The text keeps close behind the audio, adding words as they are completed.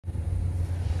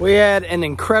We had an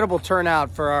incredible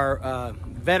turnout for our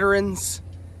veterans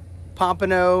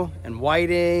pompano and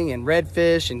whiting and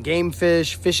redfish and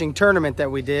gamefish fishing tournament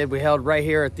that we did. We held right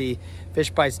here at the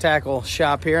Fishbites tackle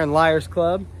shop here in Liars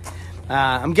Club.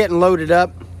 I'm getting loaded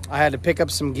up. I had to pick up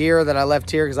some gear that I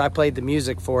left here because I played the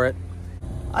music for it.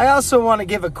 I also want to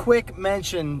give a quick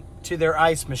mention to their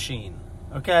ice machine,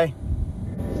 okay?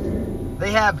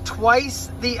 They have twice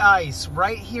the ice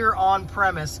right here on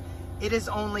premise. It is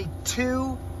only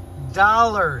 $2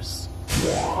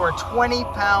 for a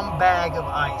 20-pound bag of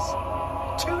ice.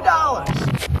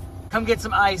 $2. Come get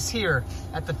some ice here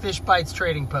at the Fishbites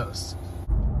Trading Post.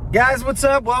 Guys, what's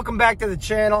up? Welcome back to the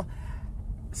channel.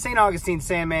 St. Augustine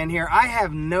Sandman here. I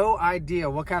have no idea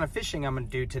what kind of fishing I'm going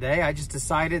to do today. I just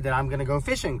decided that I'm going to go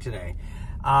fishing today.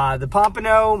 The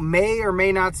pompano may or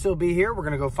may not still be here. We're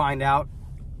going to go find out.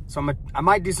 So I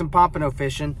might do some pompano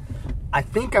fishing. I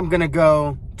think I'm going to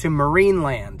go to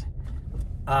Marineland.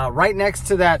 Right next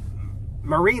to that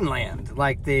Marineland,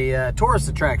 like the tourist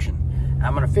attraction.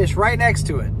 I'm going to fish right next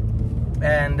to it.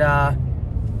 And,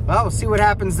 well, we'll see what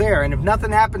happens there. And if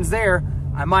nothing happens there,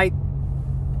 I might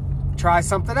try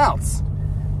something else.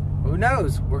 Who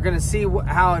knows? We're going to see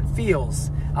how it feels.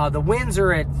 The winds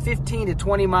are at 15 to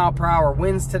 20 mile per hour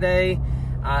winds today.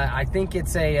 I think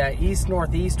it's a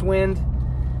east-northeast wind.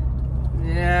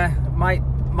 Yeah,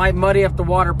 might muddy up the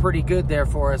water pretty good there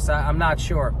for us. I'm not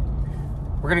sure.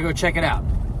 We're going to go check it out.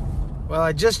 Well,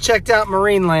 I just checked out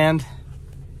Marineland.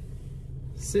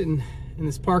 Sitting in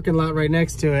this parking lot right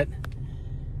next to it.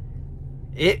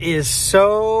 It is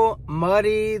so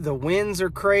muddy. The winds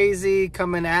are crazy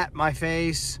coming at my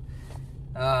face.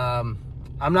 I'm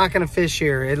not going to fish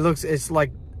here. It's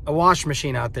like a wash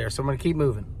machine out there, so I'm going to keep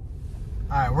moving.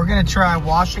 All right, we're going to try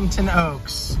Washington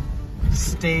Oaks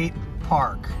State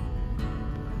Park.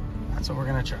 That's what we're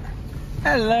going to try.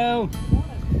 Hello.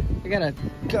 I got a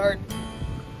cart.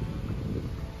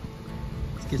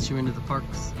 Let's get you into the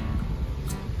parks.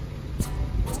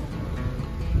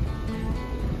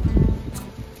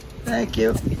 Thank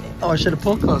you. Oh, I should have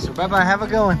pulled closer. Bye-bye. Have a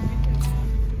good one.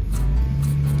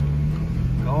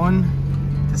 Going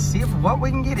to see what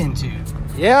we can get into.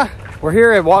 Yeah, we're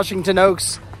here at Washington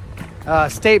Oaks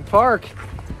State Park.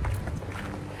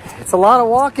 It's a lot of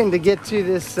walking to get to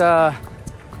this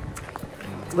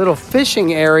little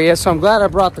fishing area, so I'm glad I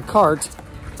brought the cart.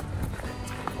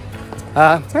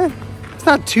 It's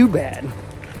not too bad,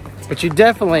 but you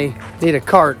definitely need a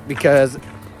cart because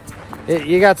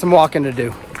you got some walking to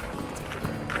do.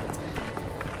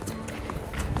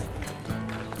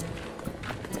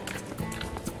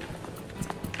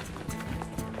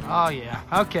 Oh yeah,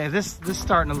 okay, this is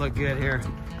starting to look good here.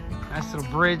 Nice little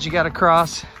bridge you got to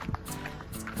cross.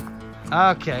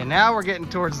 Okay, now we're getting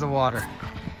towards the water.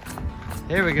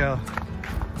 Here we go.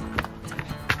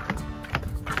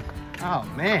 Oh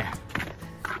man.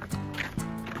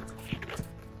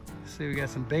 Let's see, we got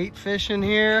some bait fishing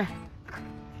here.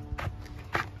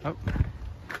 Oh,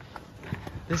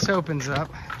 this opens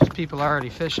up. There's people already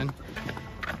fishing.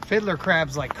 Fiddler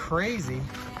crabs like crazy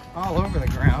all over the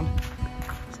ground.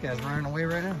 This guy's running away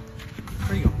right now.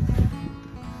 Where you go?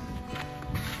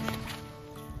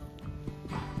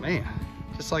 Oh, man,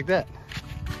 just like that.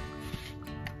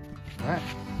 All right.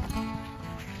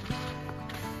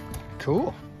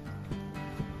 Cool.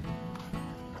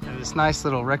 Got this nice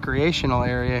little recreational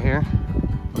area here.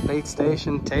 Bait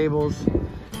station, tables.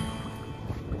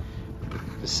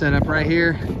 Just set up right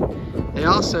here. They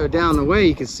also, down the way,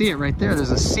 you can see it right there,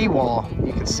 there's a seawall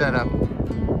you can set up.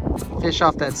 Fish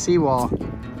off that seawall.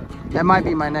 That might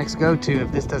be my next go-to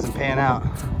if this doesn't pan out.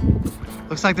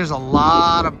 Looks like there's a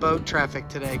lot of boat traffic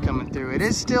today coming through. It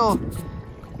is still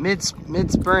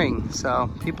mid-spring, so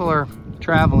people are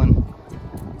traveling,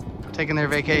 taking their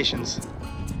vacations.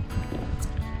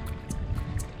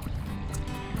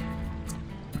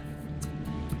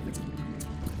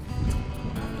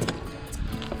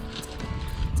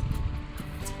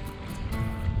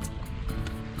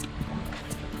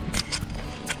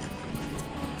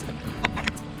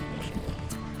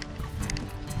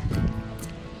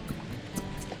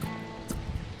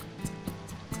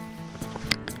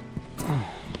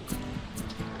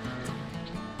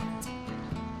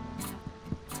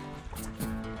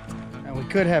 We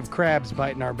could have crabs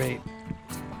biting our bait.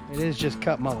 It is just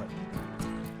cut mullet.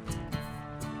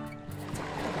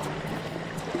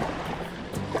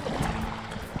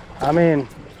 I mean,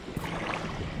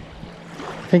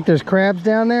 think there's crabs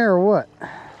down there or what?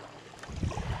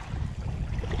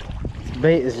 This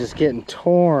bait is just getting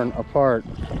torn apart.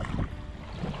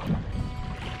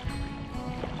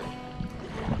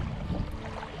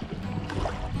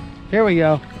 Here we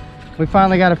go. We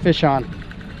finally got a fish on.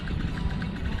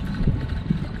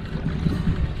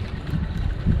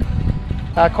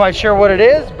 Not quite sure what it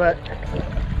is, but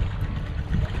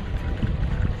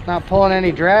not pulling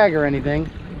any drag or anything.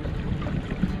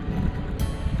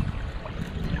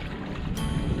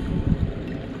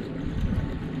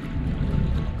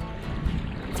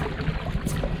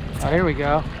 Oh, here we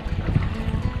go.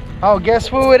 Oh, guess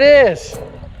who it is?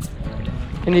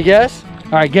 Can you guess?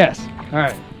 All right, guess. All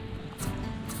right.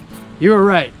 You were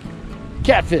right.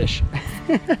 Catfish.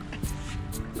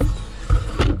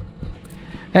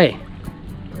 Hey,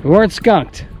 we weren't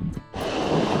skunked.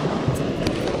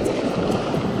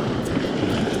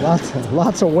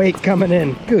 Lots of weight coming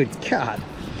in. Good God.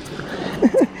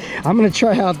 I'm gonna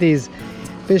try out these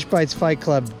Fishbites Fight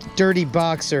Club Dirty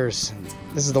Boxers.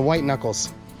 This is the white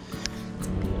knuckles.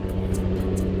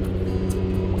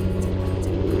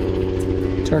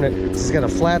 Turn it. This has got a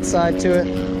flat side to it.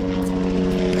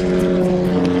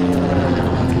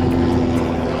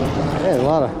 Yeah, a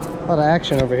lot of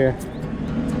action over here.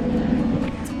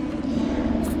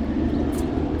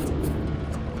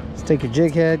 Let's take your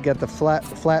jig head. Got the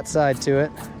flat side to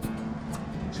it.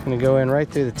 Just gonna go in right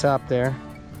through the top there.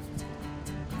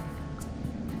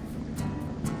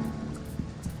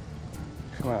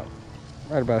 Come out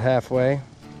right about halfway.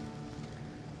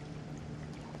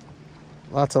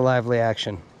 Lots of lively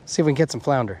action. See if we can get some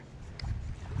flounder.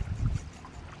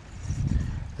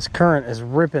 This current is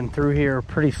ripping through here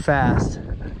pretty fast.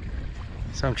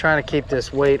 So I'm trying to keep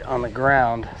this weight on the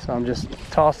ground. So I'm just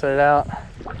tossing it out,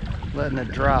 letting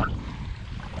it drop.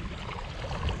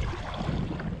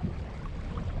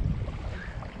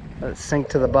 Let it sink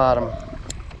to the bottom.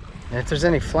 And if there's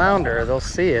any flounder, they'll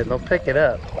see it, they'll pick it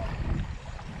up.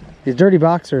 These Dirty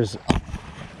Boxers,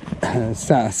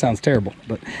 sounds terrible,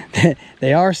 but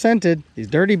they are scented. These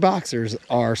Dirty Boxers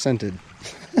are scented.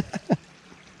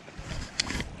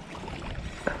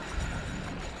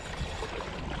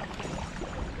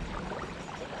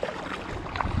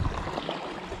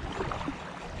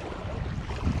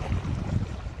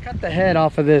 Cut the head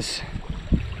off of this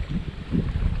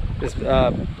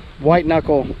white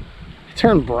knuckle. It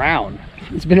turned brown.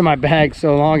 It's been in my bag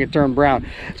so long it turned brown.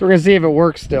 So we're gonna see if it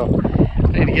works still.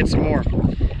 I need to get some more.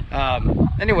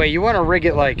 Anyway, you want to rig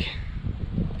it like,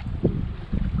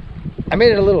 I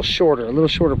made it a little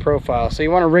shorter profile. So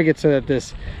you want to rig it so that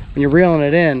this, when you're reeling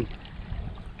it in,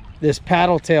 this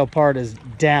paddle tail part is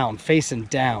down, facing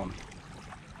down.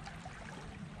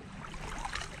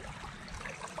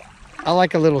 I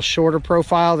like a little shorter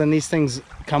profile than these things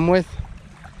come with,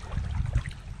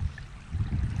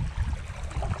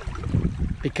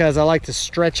 because I like to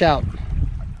stretch out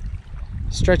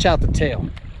the tail.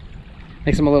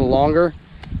 Makes them a little longer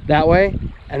that way,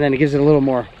 and then it gives it a little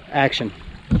more action.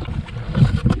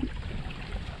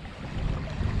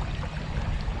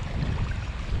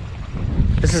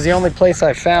 This is the only place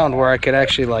I found where I could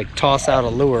actually like toss out a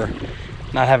lure,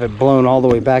 not have it blown all the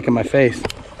way back in my face.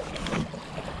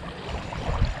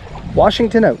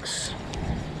 Washington Oaks.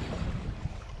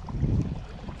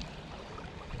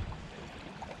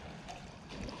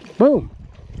 Boom.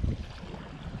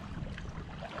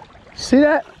 See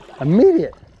that?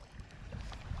 Immediate.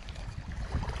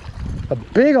 A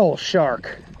big old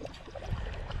shark.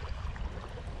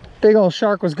 Big old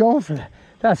shark was going for that.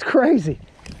 That's crazy.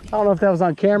 I don't know if that was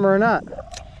on camera or not.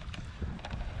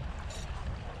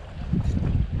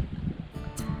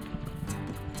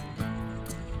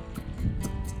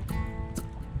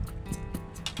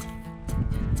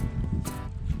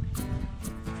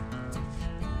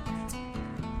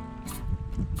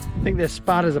 I think this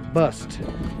spot is a bust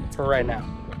for right now.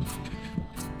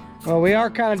 Well, we are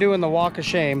kind of doing the walk of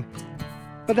shame,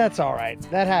 but that's all right.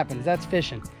 That happens. That's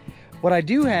fishing. What I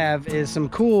do have is some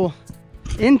cool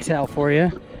intel for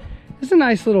you. It's a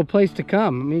nice little place to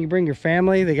come. I mean, you bring your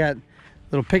family. They got a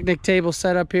little picnic table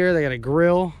set up here. They got a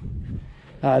grill.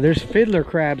 There's fiddler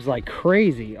crabs like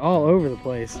crazy all over the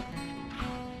place.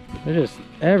 They're just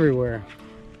everywhere.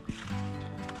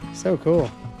 So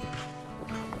cool.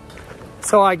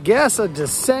 So I guess a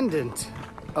descendant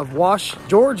of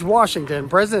George Washington,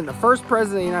 the first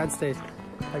president of the United States,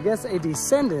 I guess a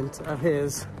descendant of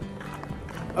his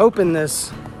opened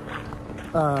this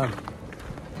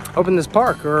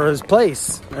park, or his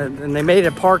place, and they made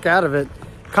a park out of it.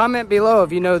 Comment below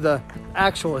if you know the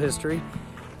actual history.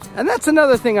 And that's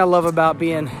another thing I love about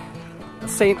being a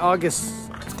St.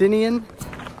 Augustinian.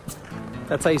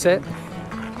 That's how you say it.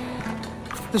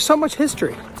 There's so much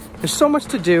history. There's so much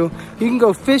to do. You can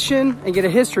go fishing and get a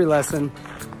history lesson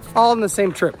all in the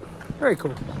same trip. Very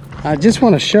cool. I just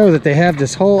want to show that they have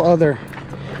this whole other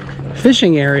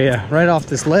fishing area right off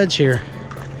this ledge here,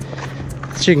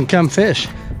 so you can come fish.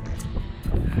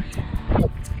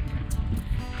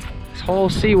 This whole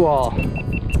seawall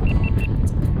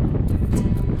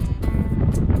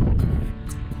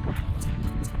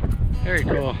Very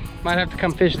cool. Might have to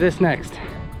come fish this next.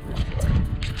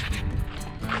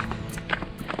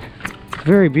 It's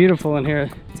very beautiful in here.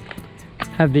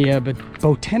 Have the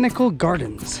botanical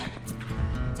gardens.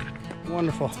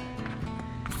 Wonderful.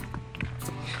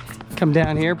 Come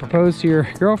down here, propose to your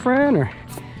girlfriend, or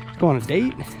go on a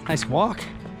date. Nice walk.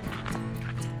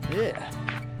 Yeah.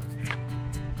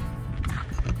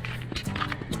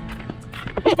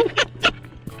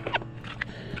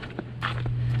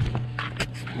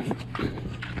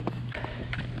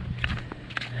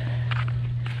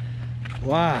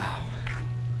 Wow,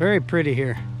 very pretty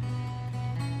here.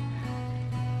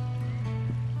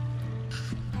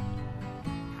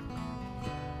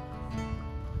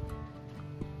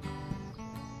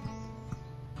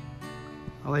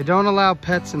 Well, they don't allow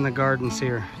pets in the gardens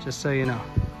here, just so you know.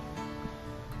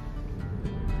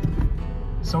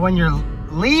 So when you're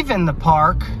leaving the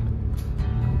park,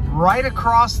 right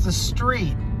across the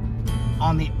street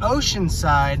on the ocean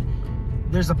side,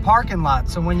 there's a parking lot.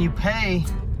 So when you pay,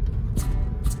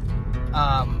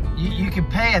 you can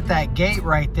pay at that gate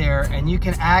right there, and you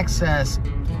can access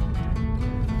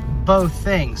both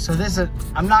things. So this is,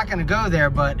 I'm not gonna go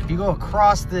there, but if you go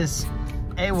across this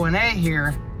A1A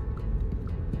here,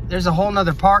 there's a whole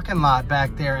nother parking lot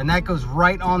back there, and that goes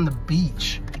right on the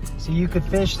beach. So you could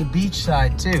fish the beach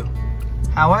side too.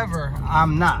 However,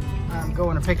 I'm not. I'm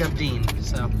going to pick up Dean.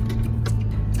 So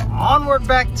onward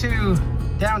back to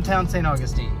downtown St.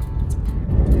 Augustine.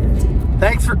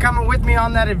 Thanks for coming with me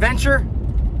on that adventure.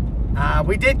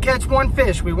 We did catch one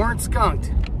fish. We weren't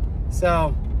skunked.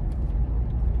 So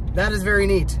that is very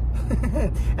neat.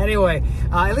 Anyway,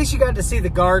 at least you got to see the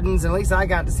gardens. At least I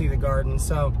got to see the gardens.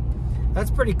 So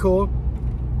that's pretty cool.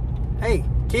 Hey,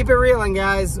 keep it reeling,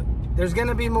 guys. There's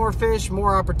gonna be more fish,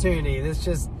 more opportunity.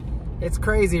 It's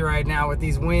crazy right now with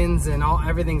these winds and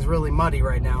everything's really muddy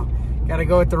right now. Gotta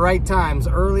go at the right times,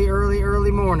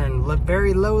 early morning,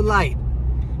 very low light,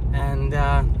 and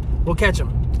we'll catch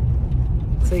them.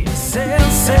 See ya.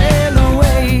 Sail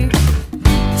away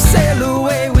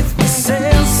with me, sail.